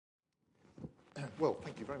Well,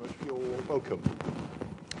 thank you very much for your welcome.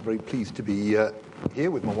 I'm very pleased to be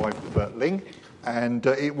here with my wife, Ling, and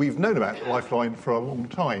we've known about Lifeline for a long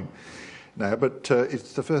time now, but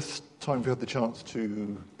it's the first time we've had the chance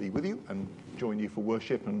to be with you and join you for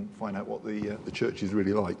worship and find out what the church is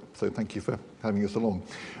really like. So thank you for having us along.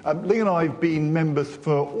 Ling and I have been members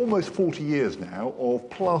for almost 40 years now of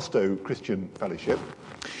Plaistow Christian Fellowship,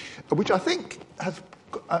 which I think has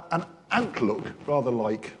an outlook rather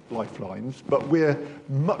like Lifeline's, but we're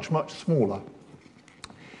much, much smaller.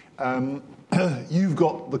 You've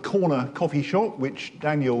got the Corner Coffee Shop, which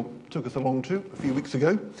Daniel took us along to a few weeks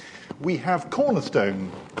ago. We have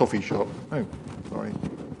Cornerstone Coffee Shop. Oh, sorry.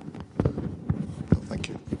 Oh, thank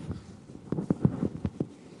you.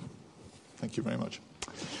 Thank you very much.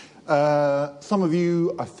 Some of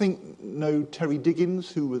you, I think, know Terry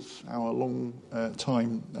Diggins, who was our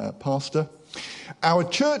long-time pastor. Our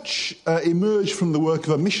church emerged from the work of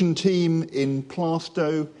a mission team in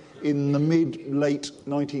Plaistow in the mid-late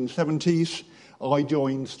 1970s. I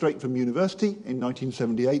joined straight from university in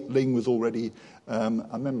 1978. Ling was already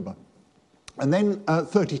a member. And then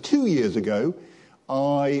 32 years ago,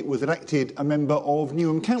 I was elected a member of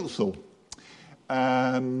Newham Council.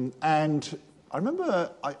 And I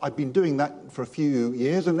remember I'd been doing that for a few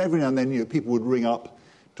years, and every now and then people would ring up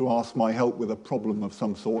to ask my help with a problem of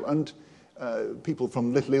some sort. And people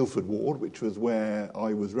from Little Ilford Ward, which was where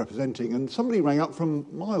I was representing, and somebody rang up from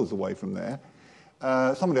miles away from there,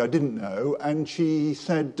 somebody I didn't know, and she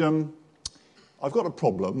said, I've got a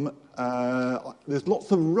problem. There's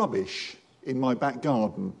lots of rubbish in my back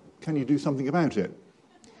garden. Can you do something about it?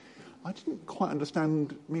 I didn't quite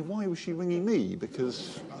understand, why was she ringing me?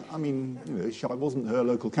 Because, I wasn't her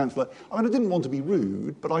local councillor. I didn't want to be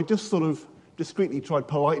rude, but I just sort of discreetly tried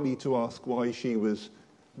politely to ask why she was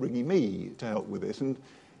ringing me to help with this. And,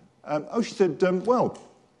 she said,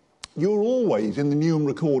 you're always in the Newham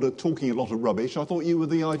Recorder talking a lot of rubbish. I thought you were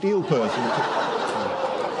the ideal person.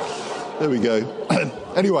 There we go.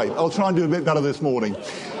 Anyway, I'll try and do a bit better this morning.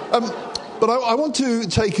 But I want to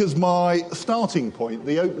take as my starting point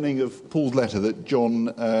the opening of Paul's letter that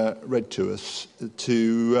John read to us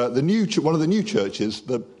to one of the new churches,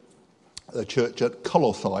 the church at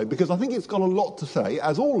Colossae, because I think it's got a lot to say,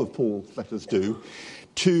 as all of Paul's letters do,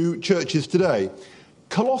 to churches today.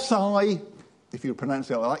 Colossae, if you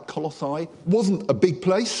pronounce it like that, Colossae, wasn't a big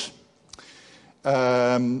place.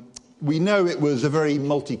 We know it was a very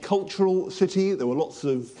multicultural city. There were lots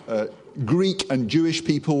of Greek and Jewish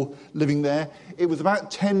people living there. It was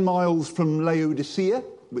about 10 miles from Laodicea,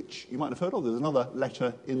 which you might have heard of. There's another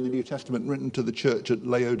letter in the New Testament written to the church at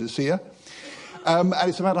Laodicea. And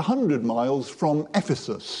it's about 100 miles from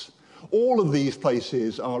Ephesus. All of these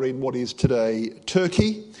places are in what is today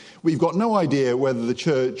Turkey. We've got no idea whether the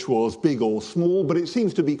church was big or small, but it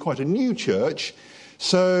seems to be quite a new church.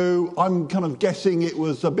 So I'm kind of guessing it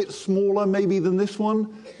was a bit smaller maybe than this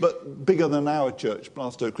one, but bigger than our church,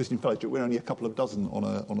 Plaistow Christian Fellowship. We're only a couple of dozen on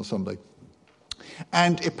a Sunday.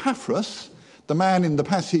 And Epaphras, the man in the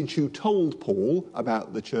passage who told Paul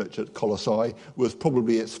about the church at Colossae, was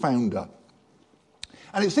probably its founder.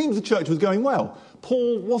 And it seems the church was going well.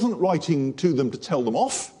 Paul wasn't writing to them to tell them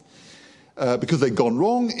off because they'd gone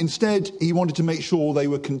wrong. Instead, he wanted to make sure they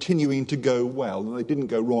were continuing to go well and they didn't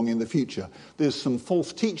go wrong in the future. There's some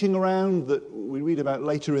false teaching around that we read about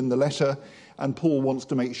later in the letter, and Paul wants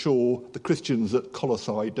to make sure the Christians at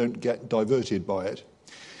Colossae don't get diverted by it.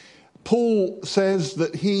 Paul says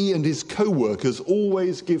that he and his co-workers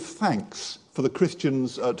always give thanks for the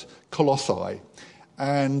Christians at Colossae.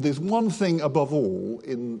 And there's one thing above all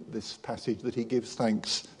in this passage that he gives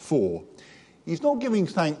thanks for. He's not giving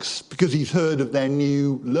thanks because he's heard of their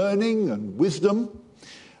new learning and wisdom.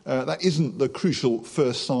 That isn't the crucial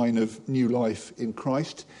first sign of new life in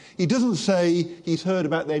Christ. He doesn't say he's heard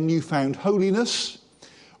about their newfound holiness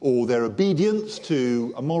or their obedience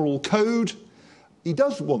to a moral code. He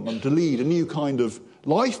does want them to lead a new kind of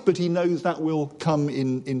life, but he knows that will come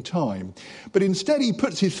in time. But instead he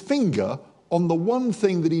puts his finger on the one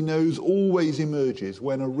thing that he knows always emerges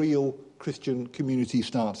when a real Christian community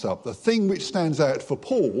starts up. The thing which stands out for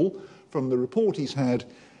Paul from the report he's had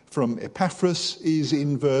from Epaphras is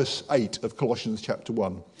in verse 8 of Colossians chapter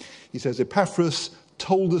 1. He says, Epaphras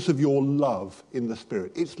told us of your love in the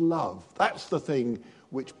Spirit. It's love. That's the thing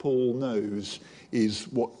which Paul knows is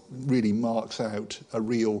what really marks out a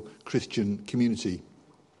real Christian community.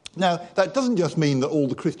 Now, that doesn't just mean that all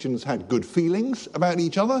the Christians had good feelings about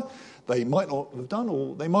each other. They might not have done,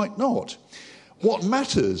 or they might not. What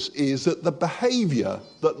matters is that the behaviour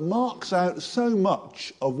that marks out so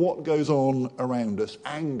much of what goes on around us,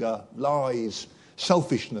 anger, lies,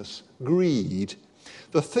 selfishness, greed,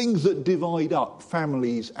 the things that divide up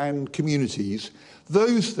families and communities,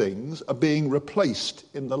 those things are being replaced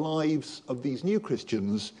in the lives of these new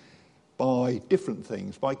Christians by different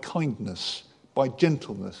things, by kindness, by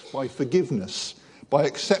gentleness, by forgiveness, by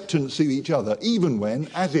acceptance of each other, even when,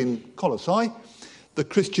 as in Colossae, the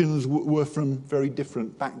Christians were from very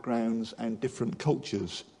different backgrounds and different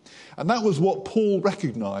cultures. And that was what Paul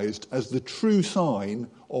recognised as the true sign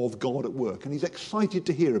of God at work. And he's excited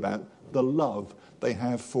to hear about the love they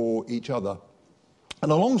have for each other.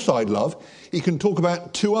 And alongside love, he can talk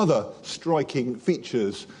about two other striking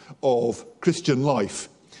features of Christian life.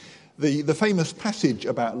 The famous passage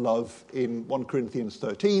about love in 1 Corinthians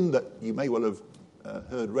 13 that you may well have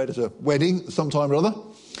heard read at a wedding sometime or other,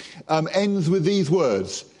 ends with these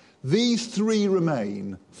words: "These three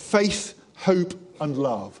remain, faith, hope and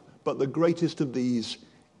love, but the greatest of these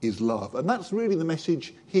is love." And that's really the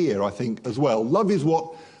message here, I think, as well. Love is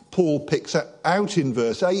what Paul picks out in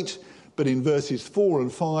verse 8, but in verses 4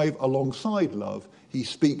 and 5, alongside love, he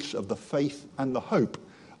speaks of the faith and the hope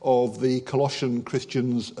of the Colossian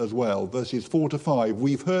Christians as well. Verses 4 to 5,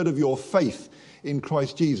 "We've heard of your faith in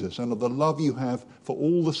Christ Jesus and of the love you have for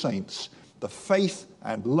all the saints, the faith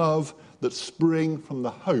and love that spring from the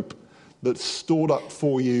hope that's stored up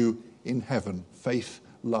for you in heaven." Faith,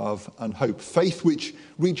 love and hope. Faith which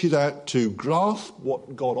reaches out to grasp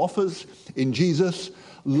what God offers in Jesus.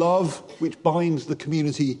 Love which binds the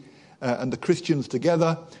community and the Christians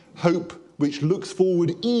together. Hope which looks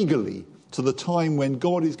forward eagerly to the time when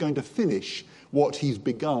God is going to finish what he's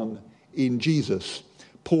begun in Jesus.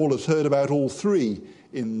 Paul has heard about all three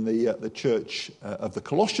in the church of the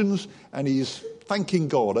Colossians, and he's thanking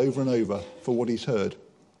God over and over for what he's heard.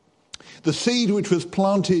 The seed which was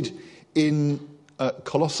planted in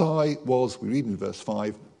Colossae was, we read in verse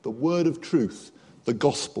 5, the word of truth, the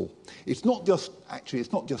gospel. It's not just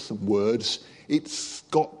some words, it's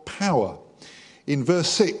got power. In verse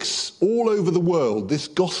 6, all over the world, this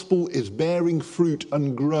gospel is bearing fruit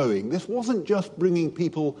and growing. This wasn't just bringing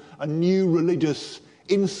people a new religious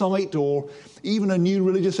insight or even a new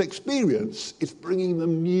religious experience. It's bringing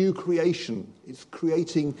them new creation. It's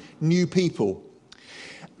creating new people.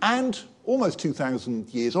 And almost 2,000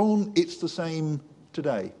 years on, it's the same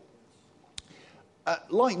today.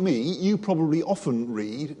 Like me, you probably often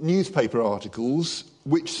read newspaper articles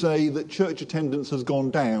which say that church attendance has gone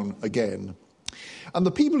down again. And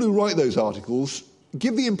the people who write those articles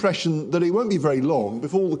give the impression that it won't be very long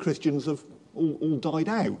before all the Christians have all died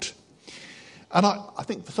out. And I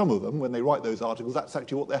think for some of them, when they write those articles, that's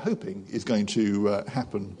actually what they're hoping is going to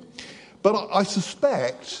happen. But I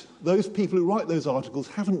suspect those people who write those articles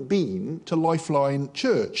haven't been to Lifeline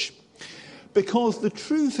Church. Because the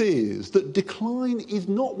truth is that decline is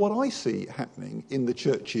not what I see happening in the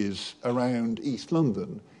churches around East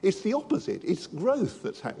London. It's the opposite. It's growth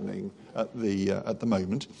that's happening at the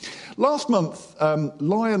moment. Last month,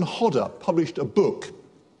 Lion Hodder published a book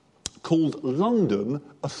called London,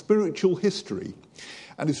 A Spiritual History.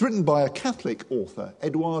 And it's written by a Catholic author,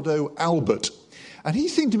 Eduardo Albert. And he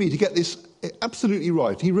seemed to me to get this absolutely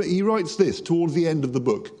right. He writes this towards the end of the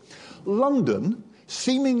book. London,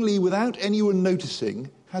 seemingly without anyone noticing,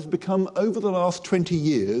 has become, over the last 20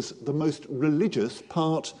 years, the most religious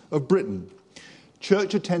part of Britain.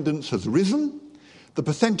 Church attendance has risen. The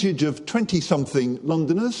percentage of 20-something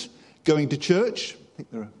Londoners going to church, I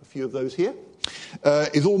think there are a few of those here,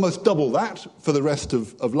 is almost double that for the rest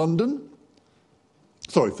of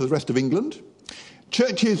England.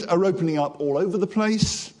 Churches are opening up all over the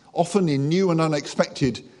place, often in new and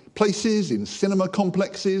unexpected places, in cinema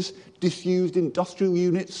complexes, disused industrial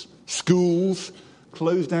units, schools,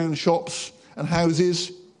 closed down shops and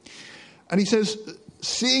houses. And he says,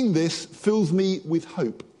 seeing this fills me with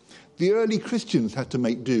hope. The early Christians had to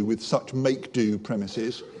make do with such make-do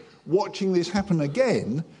premises. Watching this happen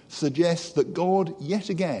again suggests that God, yet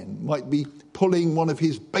again, might be pulling one of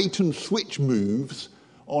his bait-and-switch moves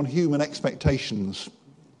on human expectations.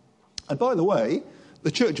 And by the way,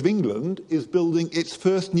 the Church of England is building its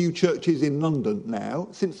first new churches in London now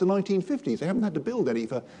since the 1950s. They haven't had to build any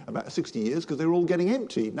for about 60 years because they're all getting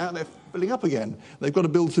empty. Now they're filling up again. They've got to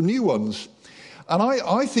build some new ones. And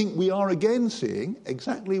I think we are again seeing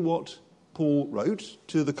exactly what Paul wrote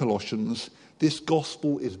to the Colossians. This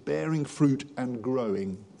gospel is bearing fruit and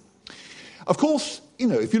growing. Of course,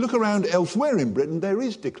 if you look around elsewhere in Britain, there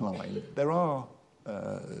is decline. There are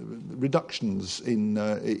reductions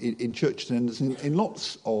in church attendance in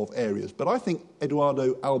lots of areas. But I think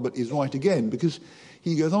Eduardo Albert is right again, because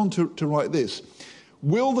he goes on to write this.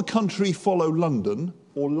 Will the country follow London,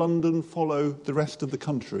 or London follow the rest of the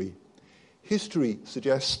country? History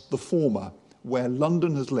suggests the former. where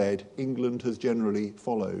London has led, England has generally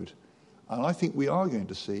followed. And I think we are going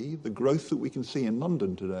to see the growth that we can see in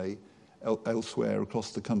London today elsewhere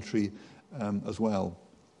across the country as well.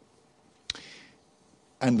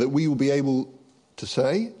 And that we will be able to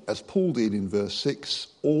say, as Paul did in verse 6,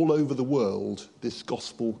 all over the world this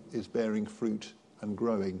gospel is bearing fruit and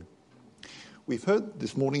growing. We've heard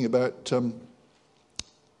this morning about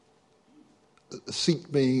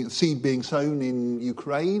seed being sown in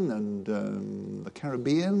Ukraine and the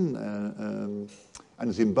Caribbean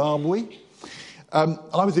and Zimbabwe. I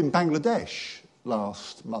was in Bangladesh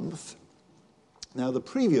last month. Now, the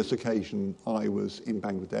previous occasion I was in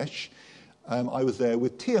Bangladesh, I was there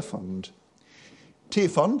with Tearfund.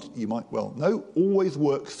 Tearfund, you might well know, always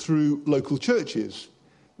works through local churches.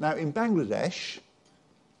 Now, in Bangladesh,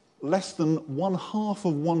 less than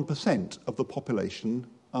 0.5% of the population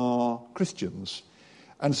are Christians.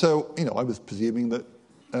 And so, I was presuming that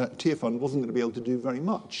Tearfund wasn't going to be able to do very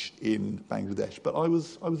much in Bangladesh, but I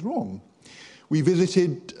was wrong. We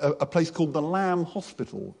visited a place called the Lamb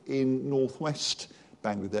Hospital in northwest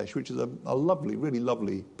Bangladesh, which is a lovely, really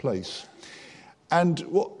lovely place. And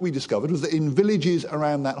what we discovered was that in villages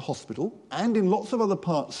around that hospital and in lots of other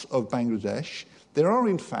parts of Bangladesh, there are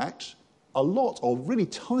in fact a lot of really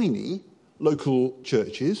tiny local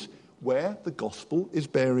churches where the gospel is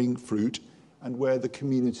bearing fruit and where the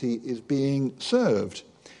community is being served.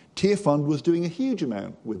 Tearfund was doing a huge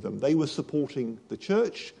amount with them. They were supporting the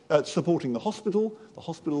church, supporting the hospital. The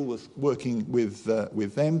hospital was working with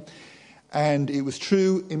them. And it was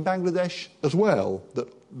true in Bangladesh as well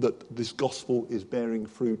that this gospel is bearing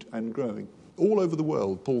fruit and growing. All over the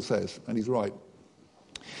world, Paul says, and he's right.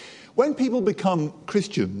 When people become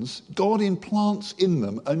Christians, God implants in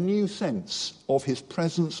them a new sense of his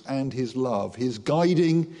presence and his love, his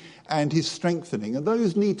guiding and his strengthening. And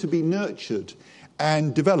those need to be nurtured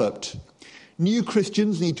and developed. New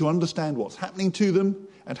Christians need to understand what's happening to them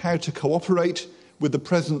and how to cooperate with the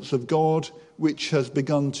presence of God, which has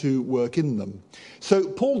begun to work in them. So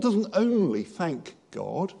Paul doesn't only thank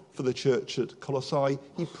God for the church at Colossae,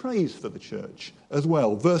 he prays for the church as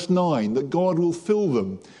well. Verse 9, that God will fill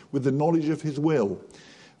them with the knowledge of his will.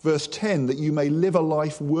 Verse 10, that you may live a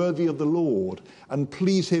life worthy of the Lord and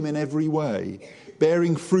please him in every way,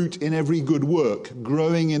 bearing fruit in every good work,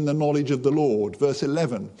 growing in the knowledge of the Lord. Verse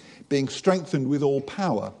 11, being strengthened with all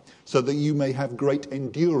power, so that you may have great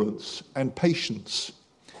endurance and patience.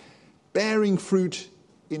 Bearing fruit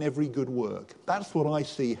in every good work. That's what I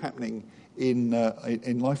see happening in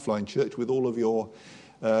Lifeline Church with all of your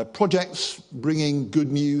projects, bringing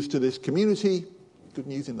good news to this community, good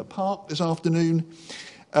news in the park this afternoon,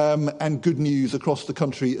 and good news across the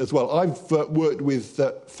country as well. I've worked with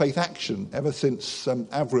Faith Action ever since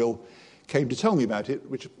Avril came to tell me about it,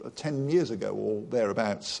 which 10 years ago or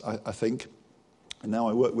thereabouts, I think. And now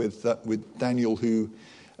I work with Daniel, who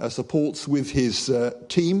supports with his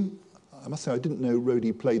team. I must say I didn't know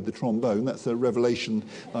Rhodey played the trombone. That's a revelation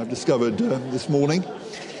I've discovered this morning.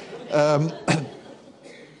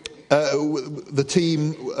 The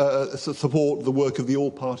team support the work of the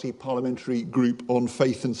All-Party Parliamentary Group on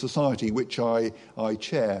Faith and Society, which I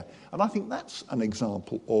chair. And I think that's an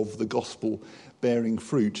example of the gospel bearing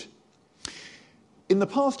fruit. In the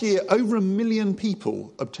past year, over 1 million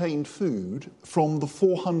people obtained food from the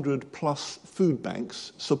 400-plus food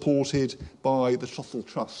banks supported by the Trussell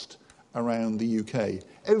Trust around the UK.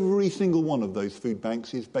 Every single one of those food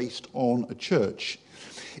banks is based on a church.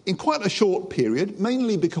 In quite a short period,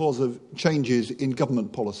 mainly because of changes in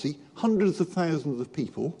government policy, hundreds of thousands of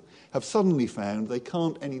people have suddenly found they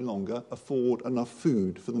can't any longer afford enough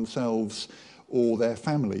food for themselves or their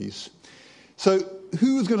families. So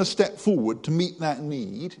who's going to step forward to meet that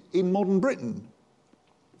need in modern Britain?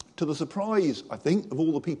 To the surprise, I think, of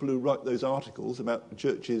all the people who write those articles about the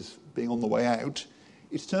churches being on the way out,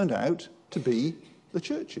 it's turned out to be the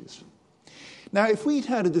churches. Now, if we'd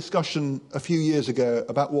had a discussion a few years ago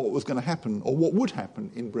about what was going to happen or what would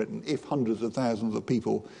happen in Britain if hundreds of thousands of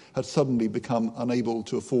people had suddenly become unable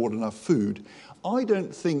to afford enough food, I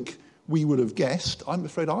don't think we would have guessed, I'm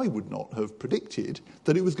afraid I would not have predicted,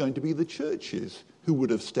 that it was going to be the churches who would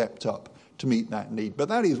have stepped up to meet that need. But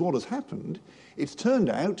that is what has happened. It's turned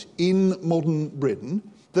out in modern Britain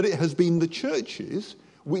that it has been the churches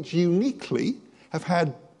which uniquely have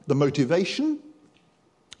had the motivation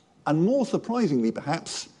and, more surprisingly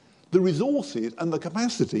perhaps, the resources and the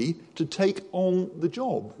capacity to take on the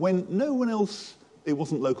job when no one else, it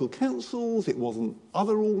wasn't local councils, it wasn't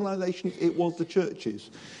other organisations, it was the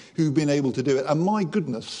churches who've been able to do it. And my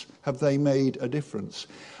goodness, have they made a difference.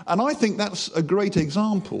 And I think that's a great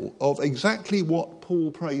example of exactly what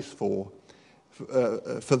Paul prays for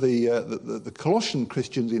for the Colossian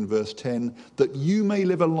Christians in verse 10, that you may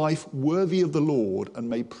live a life worthy of the Lord and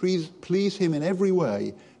may please him in every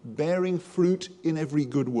way, bearing fruit in every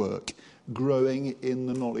good work, growing in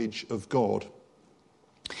the knowledge of God.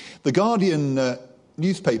 The Guardian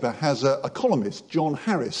newspaper has a columnist, John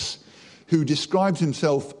Harris, who describes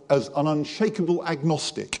himself as an unshakable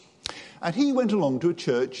agnostic. And he went along to a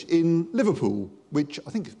church in Liverpool, which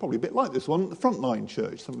I think is probably a bit like this one, the Frontline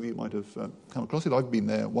Church. Some of you might have come across it. I've been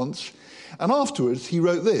there once. And afterwards he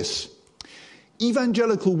wrote this: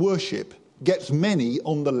 evangelical worship gets many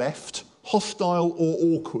on the left hostile or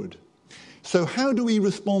awkward. So how do we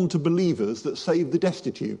respond to believers that save the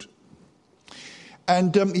destitute?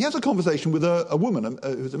 And he has a conversation with a woman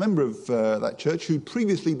who's a member of that church who'd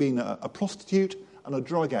previously been a prostitute and a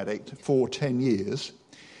drug addict for 10 years.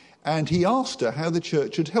 And he asked her how the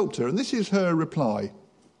church had helped her. And this is her reply: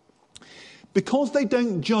 because they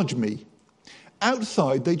don't judge me.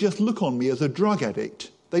 Outside, they just look on me as a drug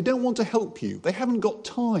addict. They don't want to help you. They haven't got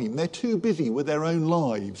time. They're too busy with their own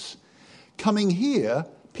lives. Coming here,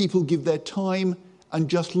 people give their time and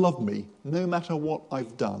just love me, no matter what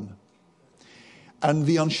I've done. And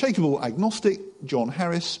the unshakable agnostic, John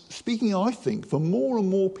Harris, speaking, I think, for more and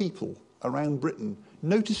more people around Britain,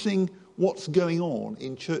 noticing what's going on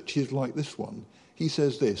in churches like this one. He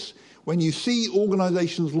says this: when you see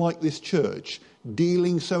organisations like this church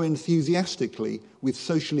dealing so enthusiastically with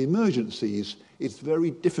social emergencies, it's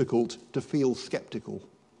very difficult to feel sceptical.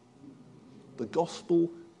 The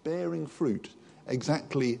gospel bearing fruit,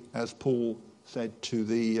 exactly as Paul said to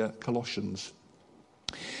the Colossians.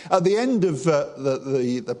 At the end of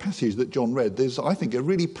the passage that John read, there's, I think, a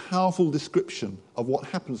really powerful description of what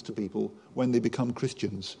happens to people when they become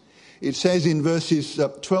Christians. It says in verses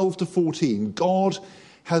 12 to 14, God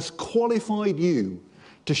has qualified you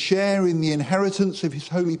to share in the inheritance of his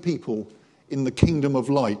holy people in the kingdom of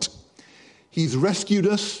light. He's rescued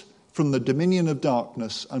us from the dominion of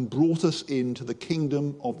darkness and brought us into the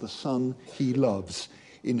kingdom of the Son he loves,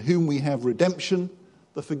 in whom we have redemption,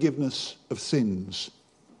 the forgiveness of sins.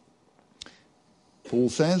 Paul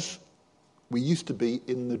says, we used to be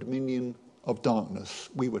in the dominion of darkness.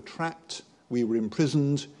 We were trapped, we were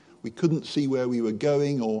imprisoned, we couldn't see where we were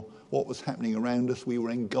going or what was happening around us. We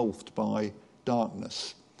were engulfed by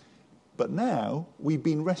darkness. But now we've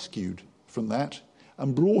been rescued from that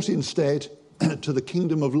and brought instead to the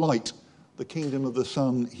kingdom of light, the kingdom of the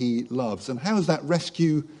Son he loves. And how has that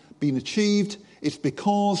rescue been achieved? It's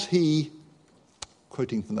because he,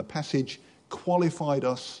 quoting from the passage, qualified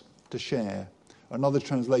us to share. Another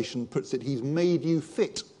translation puts it, he's made you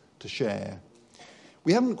fit to share.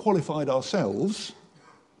 We haven't qualified ourselves.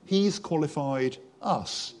 He's qualified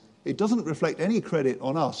us. It doesn't reflect any credit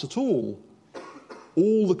on us at all.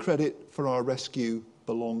 All the credit for our rescue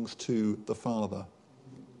belongs to the Father.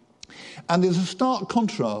 And there's a stark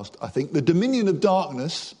contrast, I think, the dominion of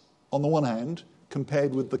darkness on the one hand,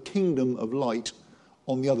 compared with the kingdom of light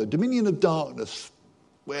on the other. Dominion of darkness,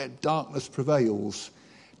 where darkness prevails.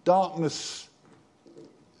 Darkness,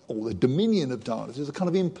 or the dominion of darkness, is a kind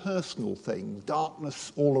of impersonal thing.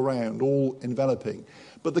 Darkness all around, all enveloping.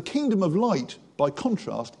 But the kingdom of light, by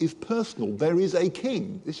contrast, is personal. There is a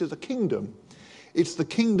king. This is a kingdom. It's the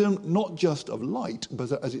kingdom not just of light,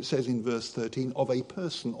 but as it says in verse 13, of a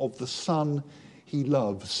person, of the Son he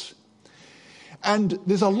loves. And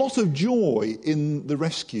there's a lot of joy in the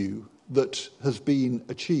rescue that has been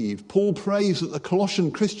achieved. Paul prays that the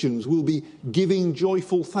Colossian Christians will be giving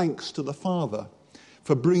joyful thanks to the Father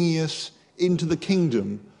for bringing us into the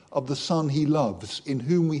kingdom of the Son he loves, in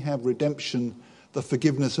whom we have redemption, the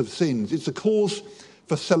forgiveness of sins. It's a cause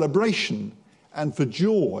for celebration and for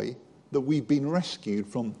joy that we've been rescued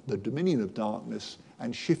from the dominion of darkness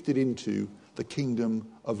and shifted into the kingdom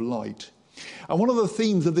of light. And one of the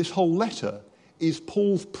themes of this whole letter is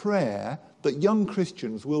Paul's prayer that young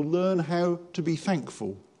Christians will learn how to be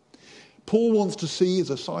thankful. Paul wants to see, as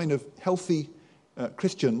a sign of healthy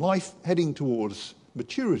Christian life heading towards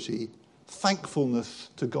maturity, thankfulness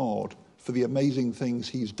to God for the amazing things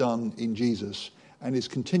he's done in Jesus and is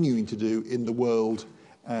continuing to do in the world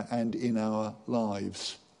and in our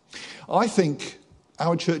lives. I think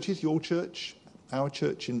our churches, your church, our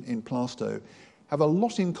church in Plaistow, have a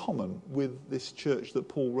lot in common with this church that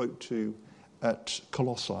Paul wrote to at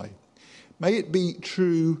Colossae. May it be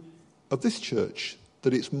true of this church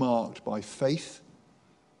that it's marked by faith,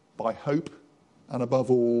 by hope, and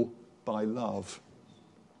above all, by love.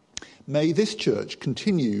 May this church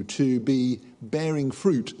continue to be bearing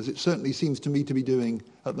fruit, as it certainly seems to me to be doing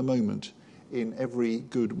at the moment, in every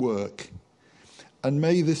good work. And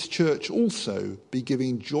may this church also be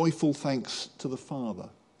giving joyful thanks to the Father,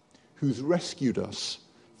 who's rescued us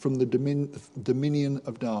from the dominion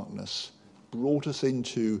of darkness, brought us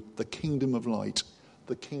into the kingdom of light,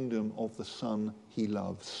 the kingdom of the Son he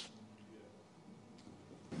loves.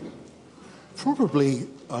 Probably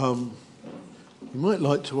you might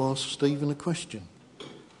like to ask Stephen a question.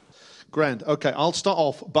 Grand. Okay, I'll start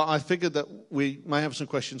off, but I figured that we may have some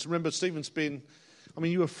questions. Remember, Stephen's been,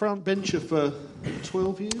 you were front bencher for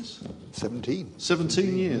 12 years? 17.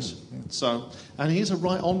 17 years. Yeah. So, and he's a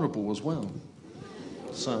right honourable as well.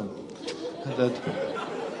 So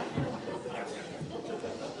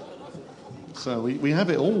we have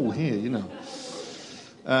it all here, you know.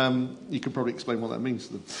 You could probably explain what that means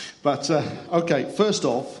to them. But, okay, first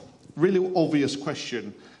off, really obvious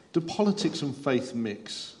question. Do politics and faith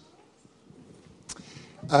mix?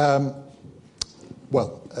 I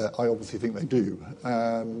obviously think they do.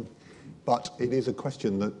 But it is a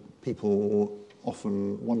question that people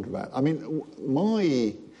often wonder about. I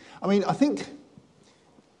think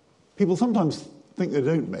people sometimes think they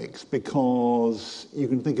don't mix because you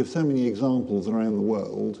can think of so many examples around the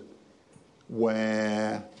world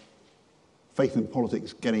where faith and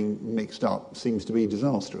politics getting mixed up seems to be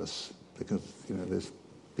disastrous because, there's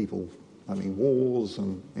people having wars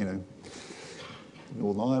and,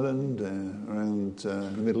 Northern Ireland, around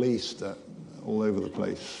the Middle East, all over the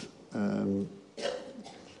place.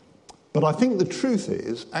 But I think the truth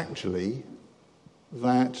is actually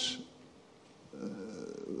that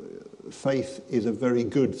faith is a very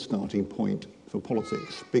good starting point for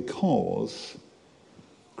politics because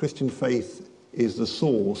Christian faith is the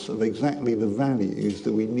source of exactly the values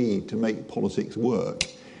that we need to make politics work.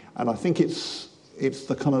 And I think it's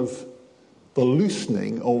the kind of the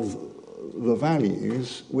loosening of the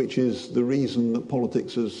values which is the reason that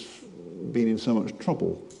politics has been in so much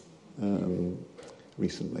trouble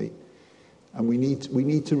recently. And we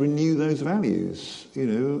need to renew those values,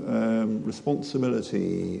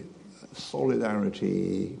 responsibility,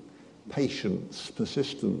 solidarity, patience,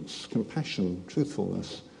 persistence, compassion,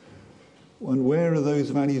 truthfulness. And where are those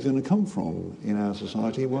values going to come from in our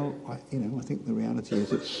society? Well, I think the reality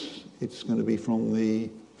is it's going to be from the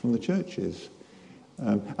churches.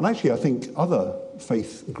 And actually, I think other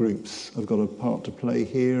faith groups have got a part to play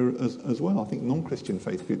here as well. I think non-Christian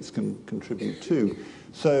faith groups can contribute too.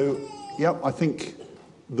 So, I think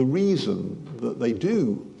the reason that they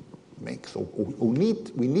do mix, or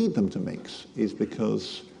we need them to mix, is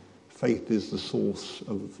because faith is the source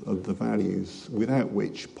of the values without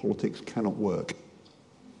which politics cannot work.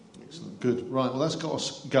 Excellent. Good. Right, well, that's got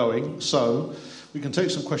us going. So we can take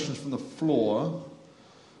some questions from the floor.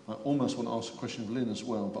 I almost want to ask a question of Lynn as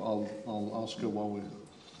well, but I'll ask her while we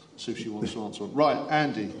see if she wants to answer it. Right,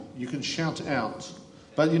 Andy, you can shout it out.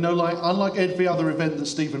 But, unlike every other event that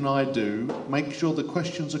Stephen and I do, make sure the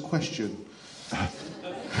question's a question. How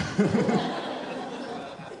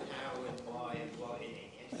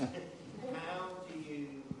do you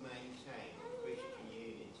maintain Christian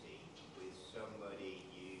unity with somebody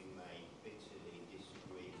you may bitterly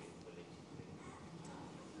disagree with politically?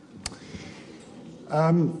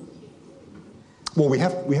 Well,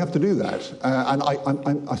 we have to do that, and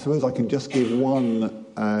I suppose I can just give one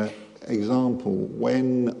example.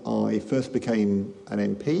 When I first became an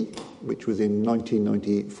MP, which was in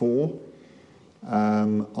 1994,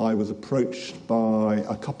 I was approached by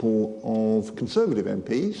a couple of Conservative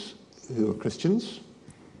MPs who are Christians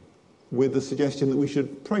with the suggestion that we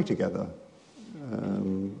should pray together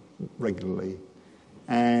regularly.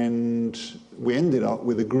 And we ended up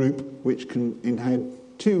with a group which had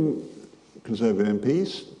two Conservative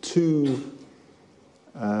MPs, two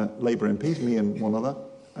Labour MPs, me and one other,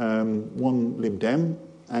 one Lib Dem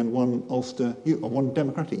and one one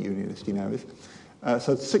Democratic Unionist, he now is.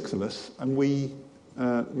 So 6 of us, and we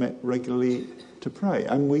met regularly to pray.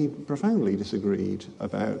 And we profoundly disagreed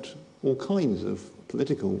about all kinds of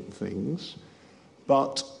political things,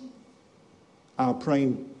 but our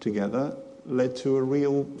praying together led to a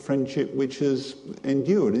real friendship which has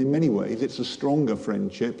endured. In many ways, it's a stronger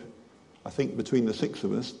friendship, I think, between the 6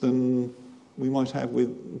 of us than we might have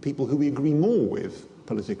with people who we agree more with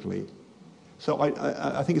politically. So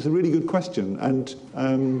I think it's a really good question,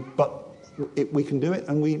 but we can do it,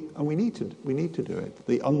 and we need to do it.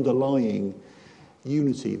 The underlying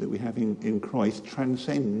unity that we have in Christ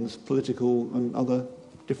transcends political and other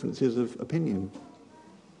differences of opinion.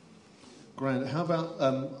 Grant, how about,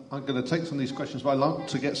 I'm going to take some of these questions, but I'd like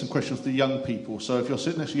to get some questions for the young people. So if you're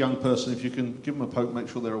sitting next to a young person, if you can give them a poke, make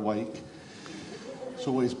sure they're awake. It's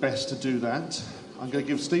always best to do that. I'm going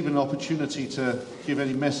to give Stephen an opportunity to give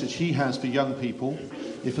any message he has for young people.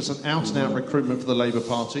 If it's an out-and-out recruitment for the Labour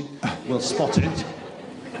Party, we'll spot it.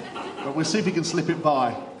 But we'll see if he can slip it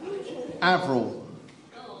by. Avril.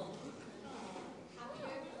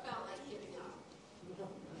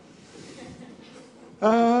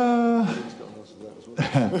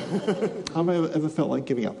 Have I ever felt like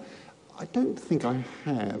giving up? I don't think I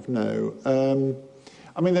have, no.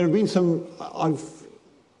 I mean, there have been some...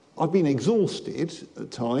 I've been exhausted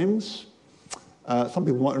at times. Some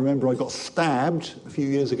people might remember I got stabbed a few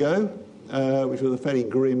years ago, which was a fairly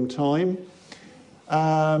grim time.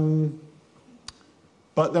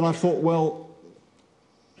 But then I thought, well,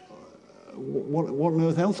 what on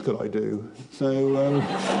earth else could I do? So,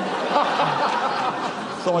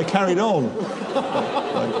 so I carried on.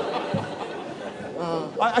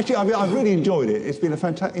 I've really enjoyed it. It's been a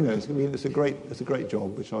fantastic, it's a great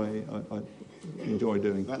job, which I enjoy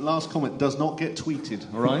doing. That last comment does not get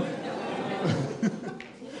tweeted, all right?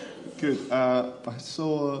 Good. I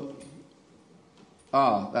saw...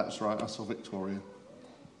 that's right. I saw Victoria.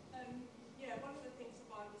 One of the things the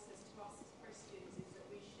Bible says to us as Christians is that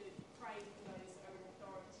we should pray for those that are in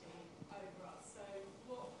authority over us. So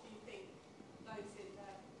what do you think those in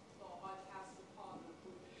the House of Parliament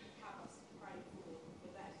would have us pray for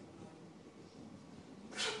them?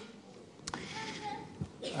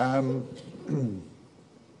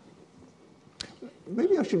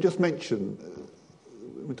 Maybe I should just mention,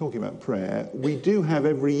 we're talking about prayer, we do have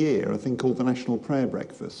every year a thing called the National Prayer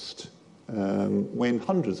Breakfast, when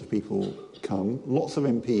hundreds of people come, lots of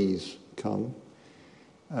MPs come,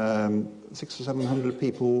 600 or 700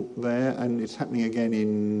 people there, and it's happening again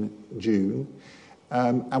in June.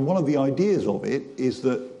 And one of the ideas of it is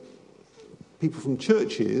that people from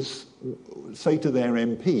churches say to their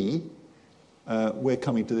MP, we're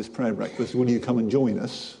coming to this prayer breakfast, will you come and join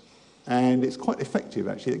us? And it's quite effective,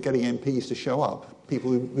 actually, at getting MPs to show up. People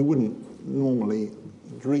who wouldn't normally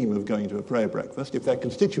dream of going to a prayer breakfast, if their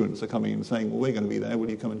constituents are coming and saying, well, we're going to be there, will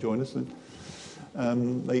you come and join us? Then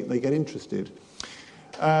they get interested.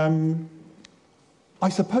 I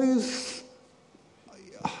suppose,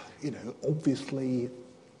 obviously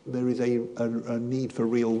there is a need for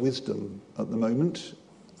real wisdom at the moment.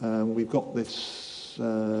 We've got this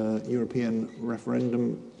European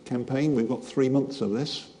referendum campaign. We've got 3 months of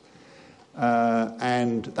this.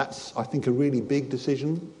 And that's, I think, a really big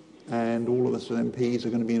decision. And all of us as MPs are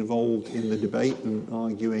going to be involved in the debate and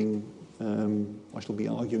arguing. I shall be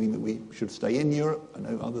arguing that we should stay in Europe. I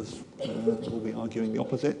know others will be arguing the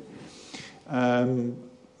opposite. I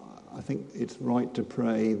think it's right to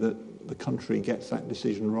pray that the country gets that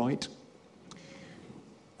decision right.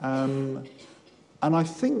 And I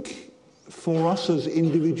think for us as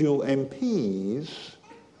individual MPs,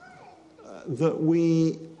 that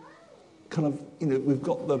we kind of, we've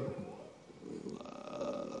got the...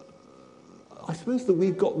 I suppose that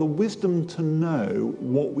we've got the wisdom to know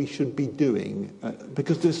what we should be doing,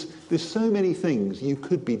 because there's so many things you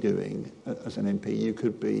could be doing as an MP. You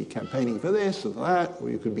could be campaigning for this or that, or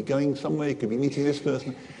you could be going somewhere, you could be meeting this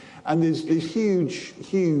person. And there's huge,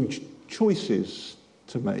 huge choices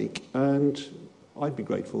to make. And I'd be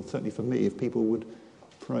grateful, certainly for me, if people would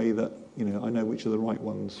pray that, I know which are the right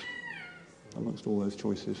ones amongst all those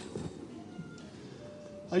choices.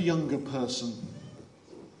 A younger person,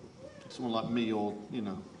 someone like me or,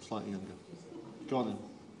 slightly younger. Go on then.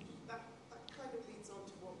 That kind of leads on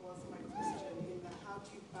to what was my question, in that how do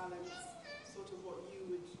you balance sort of what you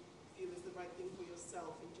would feel is the right thing for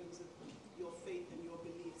yourself in terms of your faith and your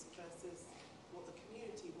beliefs versus what the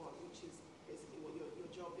community want, which is basically what your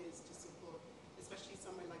job is to support, especially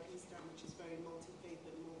somewhere like East Ham, which is very multi-faith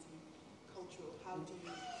and multicultural. How do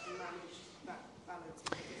you manage that balance?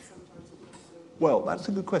 Because sometimes it looks so... Well,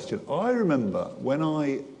 that's a good question. I remember when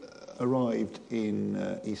I arrived in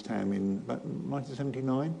East Ham in about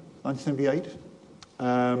 1978,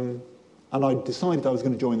 and I decided I was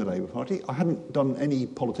going to join the Labour Party. I hadn't done any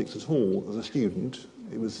politics at all as a student.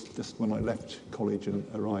 It was just when I left college and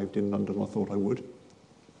arrived in London I thought I would.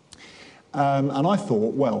 And I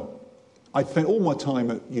thought, well, I'd spent all my time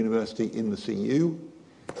at university in the CU.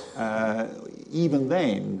 Even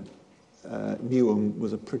then, Newham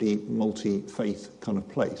was a pretty multi-faith kind of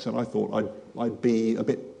place, and I thought I'd be a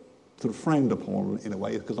bit sort of frowned upon in a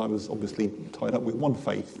way because I was obviously tied up with one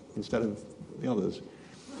faith instead of the others.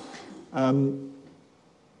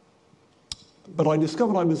 But I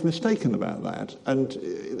discovered I was mistaken about that, and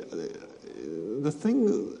the thing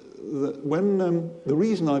that the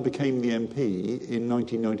reason I became the MP in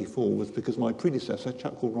 1994 was because my predecessor, a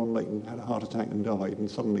chap called Ron Layton, had a heart attack and died, and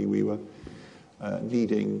suddenly we were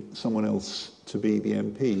needing someone else to be the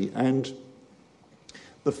MP. And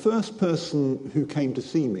the first person who came to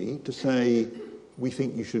see me to say, we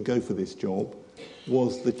think you should go for this job,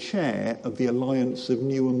 was the chair of the Alliance of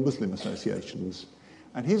Newham Muslim Associations.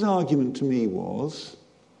 And his argument to me was,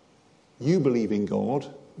 you believe in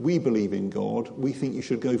God, we believe in God, we think you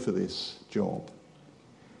should go for this job.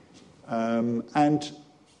 And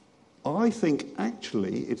I think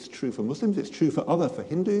actually it's true for Muslims, it's true for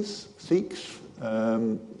Hindus, Sikhs,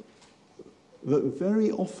 that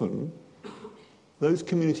very often those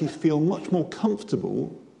communities feel much more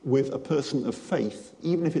comfortable with a person of faith,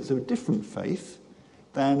 even if it's of a different faith,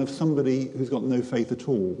 than of somebody who's got no faith at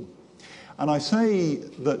all. And I say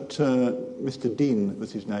that Mr. Dean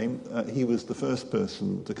was his name. He was the first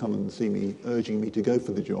person to come and see me, urging me to go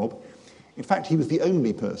for the job. In fact, he was the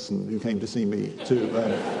only person who came to see me to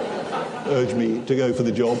urge me to go for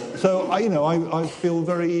the job. So, I feel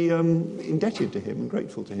very indebted to him and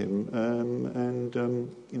grateful to him.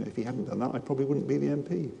 If he hadn't done that, I probably wouldn't be the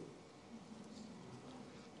MP.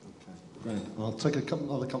 Great. I'll take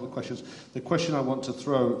another couple of questions. The question I want to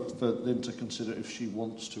throw for Lynn to consider if she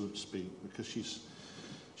wants to speak, because she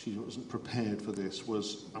wasn't prepared for this,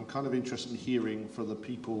 was I'm kind of interested in hearing from the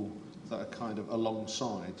people that are kind of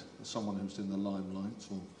alongside someone who's in the limelight,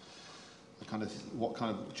 or what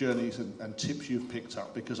kind of journeys and tips you've picked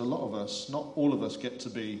up, because a lot of us, not all of us, get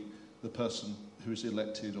to be the person who's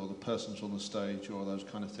elected or the person who's on the stage or those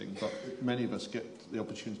kind of things, but many of us get the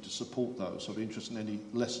opportunity to support those. So I'd be interested in any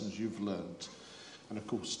lessons you've learned. And of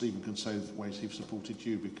course, Stephen can say the ways he's supported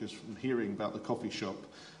you, because from hearing about the coffee shop,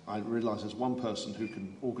 I realise there's one person who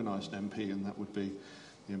can organise an MP, and that would be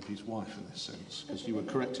the MP's wife in this sense, because you were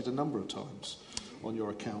corrected a number of times on your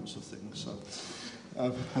accounts of things. So,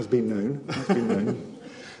 Has been known.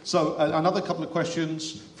 So another couple of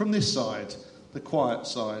questions from this side, the quiet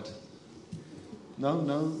side.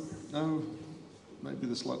 No. Maybe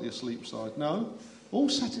the slightly asleep side. No? All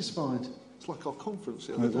satisfied. It's like our conference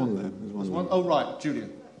the other day. There's one there. Oh, right, Julia.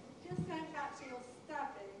 Just going back to your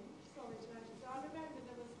stabbing, sorry to mention,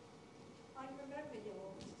 I remember your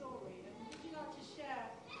story, and would you like to share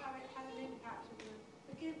how it had an impact on the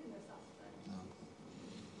forgiveness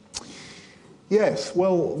aspect? Yes,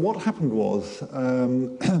 well, what happened was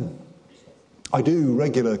I do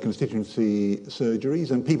regular constituency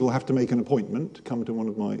surgeries, and people have to make an appointment to come to one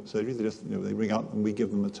of my surgeries. They ring up and we give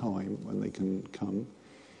them a time when they can come.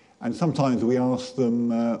 And sometimes we ask them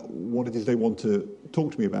what it is they want to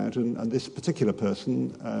talk to me about. And this particular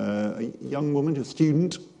person, a young woman, a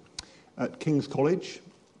student at King's College,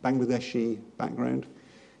 Bangladeshi background,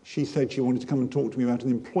 she said she wanted to come and talk to me about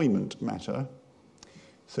an employment matter.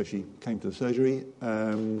 So she came to the surgery,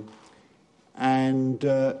 and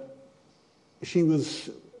she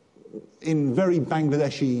was in very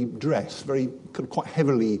Bangladeshi dress, very kind of quite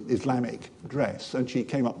heavily Islamic dress, and she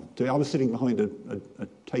came up to me. I was sitting behind a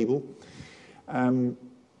table, and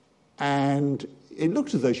it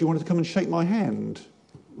looked as though she wanted to come and shake my hand,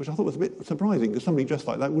 which I thought was a bit surprising, because somebody dressed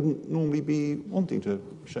like that wouldn't normally be wanting to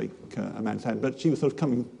shake a man's hand. But she was sort of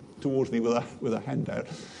coming towards me with her hand out.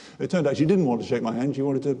 It turned out she didn't want to shake my hand. She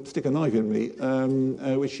wanted to stick a knife in me,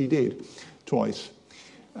 which she did twice.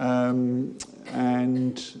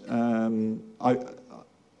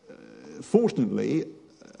 Fortunately,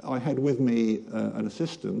 I had with me an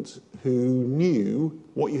assistant who knew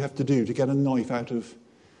what you have to do to get a knife out of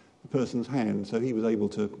a person's hand. So he was able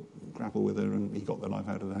to grapple with her, and he got the knife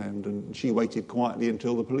out of the hand. And she waited quietly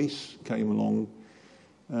until the police came along.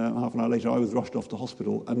 Half an hour later, I was rushed off to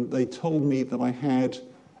hospital, and they told me that I had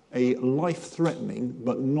a life-threatening,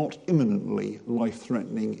 but not imminently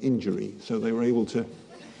life-threatening injury. So they were able to...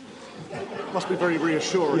 Must be very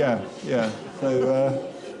reassuring. Yeah.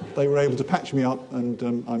 So they were able to patch me up, and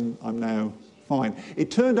I'm now fine.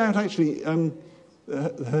 It turned out, actually,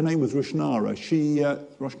 her name was Rushnara.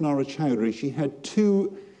 Rushnara Chowdhury.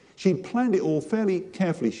 She'd planned it all fairly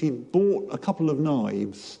carefully. She'd bought a couple of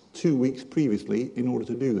knives 2 weeks previously in order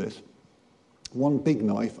to do this. One big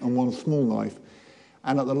knife and one small knife.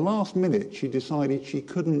 And at the last minute, she decided she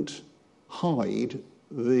couldn't hide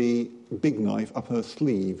the big knife up her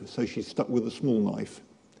sleeve, so she stuck with the small knife,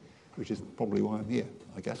 which is probably why I'm here,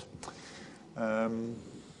 I guess. And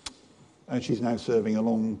she's now serving a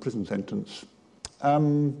long prison sentence.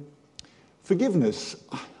 Forgiveness.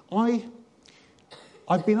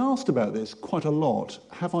 I've been asked about this quite a lot.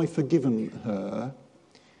 Have I forgiven her?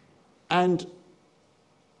 And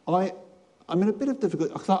I'm in a bit of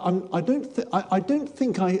difficulty. I don't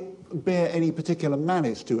think I bear any particular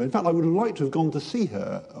malice to her. In fact, I would have liked to have gone to see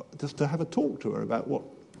her, just to have a talk to her about what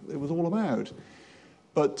it was all about.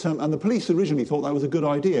 But and the police originally thought that was a good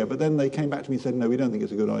idea, but then they came back to me and said, no, we don't think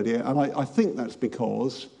it's a good idea. And I think that's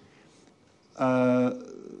because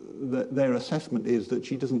their assessment is that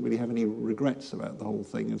she doesn't really have any regrets about the whole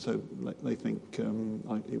thing, and so they think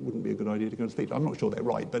it wouldn't be a good idea to go and speak to her. I'm not sure they're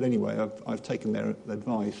right, but anyway, I've taken their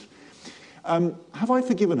advice. Have I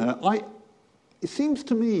forgiven her? It seems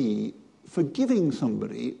to me forgiving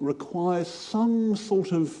somebody requires some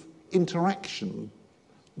sort of interaction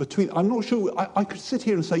between. I'm not sure. I could sit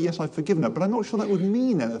here and say, yes, I've forgiven her, but I'm not sure that would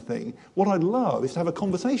mean anything. What I'd love is to have a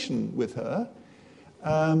conversation with her.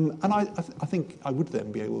 And I think I would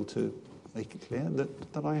then be able to make it clear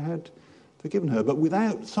that I had forgiven her. But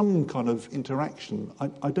without some kind of interaction,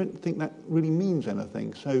 I don't think that really means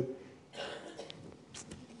anything. So,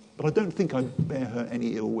 but I don't think I bear her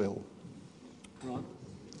any ill will. Right.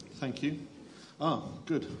 Thank you.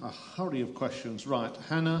 Good. A hurry of questions. Right.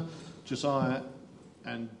 Hannah, Josiah,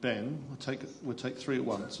 and Ben. We'll take three at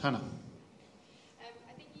once. Hannah.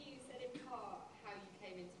 I think you said in part how you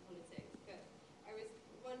came into politics, but I was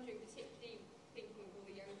wondering, particularly thinking of all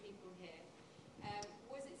the young people here,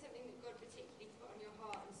 was it something that God particularly put on your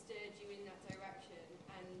heart and stirred you in that direction?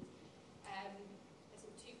 And a sort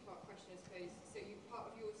of two-part question, I suppose. So you're part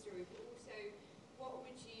of your story, but also what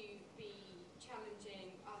would you be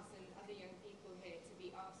challenging us and other young people here to be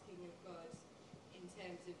asking of God in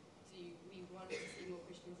terms of, do we want to see more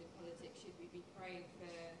Christians in politics? Should we be praying for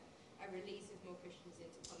a release of more Christians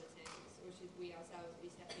into politics, or should we ourselves be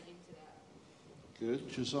stepping into that? Good.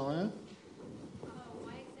 Josiah?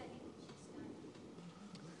 Why exactly did she stand?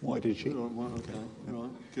 Why did she? Right, okay.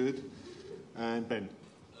 Right, good. And Ben?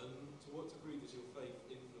 To what degree does your faith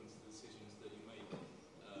influence the decisions that you make,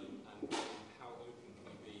 and how open can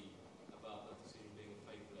you be about that decision being a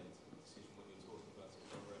faith-led decision when you're talking about sort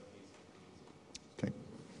of other MPs? Okay.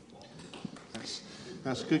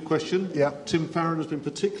 That's a good question. Yeah. Tim Farron has been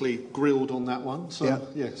particularly grilled on that one, so Yeah.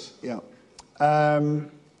 yes. Yeah.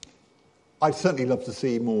 I'd certainly love to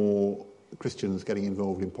see more Christians getting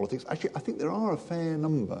involved in politics. Actually, I think there are a fair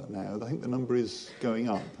number now. I think the number is going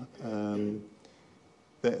up. In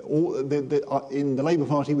the Labour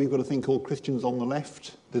Party, we've got a thing called Christians on the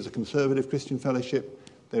Left. There's a Conservative Christian Fellowship.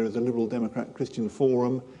 There is a Liberal Democrat Christian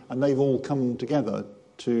Forum. And they've all come together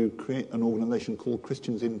to create an organisation called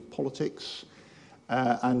Christians in Politics.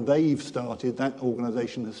 And that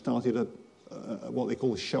organisation has started what they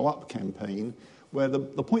call a Show Up campaign, where the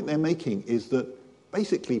point they're making is that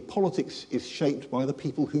basically politics is shaped by the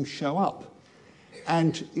people who show up.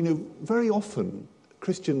 And, very often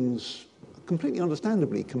Christians, completely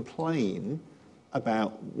understandably, complain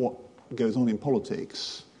about what goes on in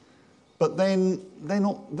politics, but then they're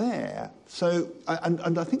not there. So,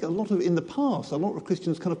 and I think in the past, a lot of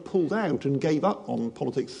Christians kind of pulled out and gave up on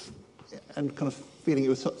politics and kind of feeling it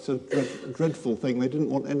was such a dreadful thing, they didn't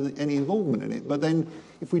want any involvement in it. But then,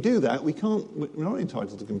 if we do that, we're not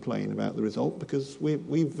entitled to complain about the result because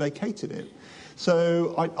we've vacated it.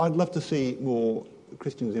 So I'd love to see more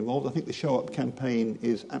Christians involved. I think the Show Up campaign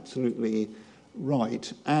is absolutely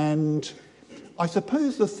right. And I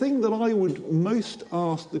suppose the thing that I would most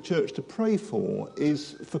ask the church to pray for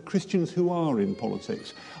is for Christians who are in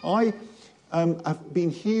politics. I have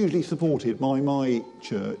been hugely supported by my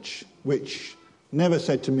church, which never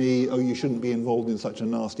said to me, oh, you shouldn't be involved in such a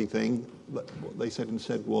nasty thing. What they said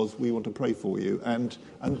instead was, we want to pray for you. And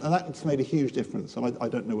that's made a huge difference. And I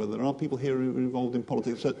don't know whether there are people here who are involved in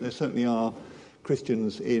politics. There certainly are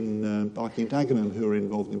Christians in Barking and Dagenham who are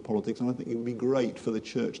involved in politics. And I think it would be great for the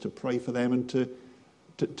church to pray for them and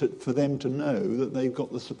for them to know that they've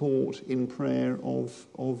got the support in prayer of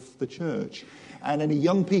the church. And any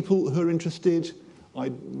young people who are interested,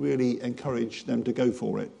 I'd really encourage them to go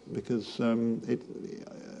for it because I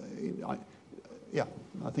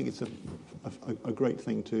think it's a great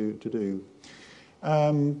thing to do.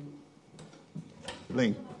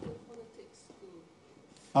 Ling.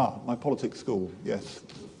 My politics school, yes.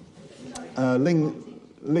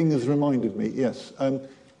 Ling has reminded me, yes.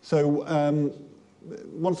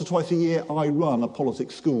 Once or twice a year I run a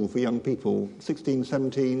politics school for young people, 16,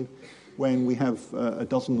 17, when we have a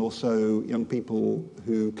dozen or so young people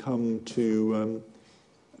who come to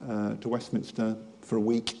Westminster for a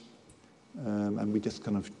week, and we just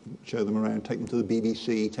kind of show them around, take them to the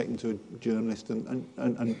BBC, take them to a journalist,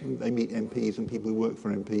 and they meet MPs and people who work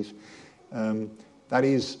for MPs. That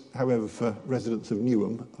is, however, for residents of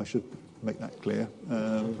Newham, I should make that clear.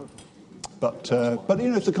 But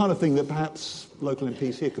it's the kind of thing that perhaps local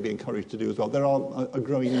MPs here could be encouraged to do as well. There are a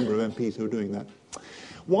growing number of MPs who are doing that.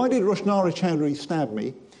 Why did Roshnara Chowdhury stab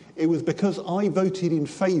me? It was because I voted in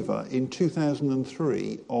favour in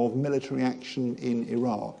 2003 of military action in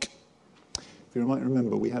Iraq. If you might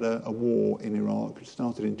remember, we had a war in Iraq which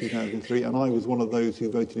started in 2003, and I was one of those who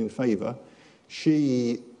voted in favour.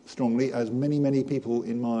 She strongly, as many, many people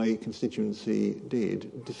in my constituency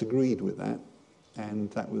did, disagreed with that.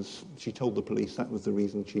 And she told the police that was the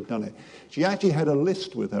reason she'd done it. She actually had a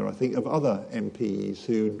list with her, I think, of other MPs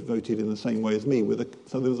who'd voted in the same way as me.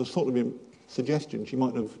 So there was a sort of suggestion she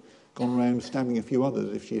might have gone around stabbing a few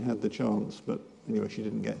others if she had the chance. But anyway, she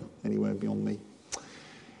didn't get anywhere beyond me.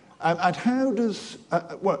 And how does...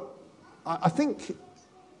 I think...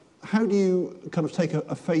 How do you kind of take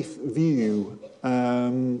a faith view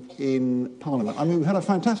in Parliament? I mean, we've had a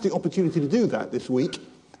fantastic opportunity to do that this week,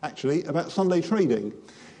 actually, about Sunday trading.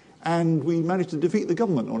 And we managed to defeat the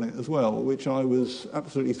government on it as well, which I was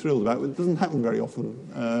absolutely thrilled about. It doesn't happen very often,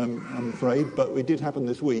 I'm afraid, but it did happen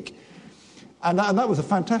this week. And that was a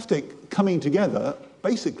fantastic coming together,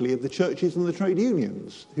 basically, of the churches and the trade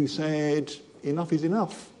unions, who said, enough is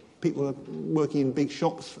enough. People are working in big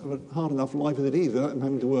shops, have a hard enough life as it is, without them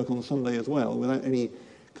having to work on Sunday as well, without any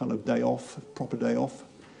kind of day off, proper day off.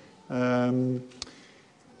 And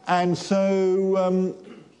so,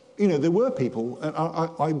 there were people, and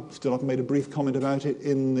I still have made a brief comment about it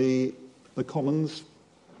in the Commons,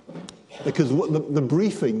 because the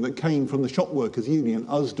briefing that came from the Shop Workers Union,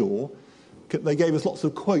 USDOR, they gave us lots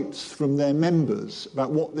of quotes from their members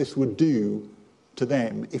about what this would do to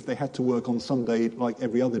them if they had to work on Sunday like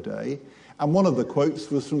every other day. And one of the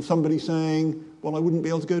quotes was from somebody saying, well, I wouldn't be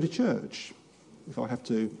able to go to church if I have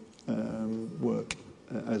to work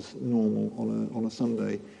as normal on a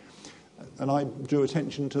Sunday. And I drew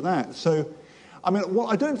attention to that. So, I mean, what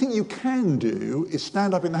I don't think you can do is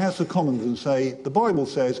stand up in the House of Commons and say, the Bible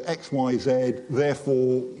says X, Y, Z,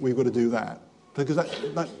 therefore we've got to do that. Because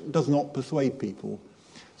that does not persuade people.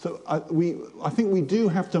 So I think we do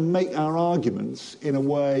have to make our arguments in a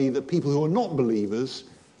way that people who are not believers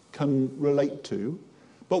can relate to,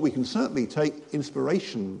 but we can certainly take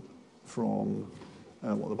inspiration from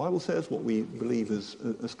what the Bible says, what we believe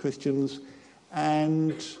as Christians,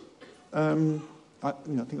 and I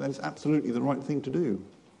think that is absolutely the right thing to do.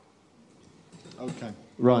 Okay,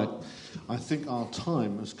 right. I think our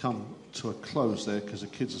time has come to a close there because the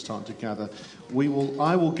kids are starting to gather.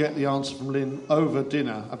 I will get the answer from Lynn over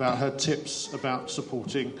dinner about her tips about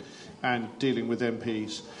supporting and dealing with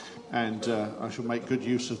MPs, and I shall make good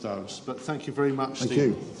use of those. But thank you very much,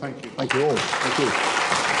 Steve. Thank you. Thank you. Thank you all. Thank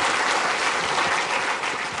you.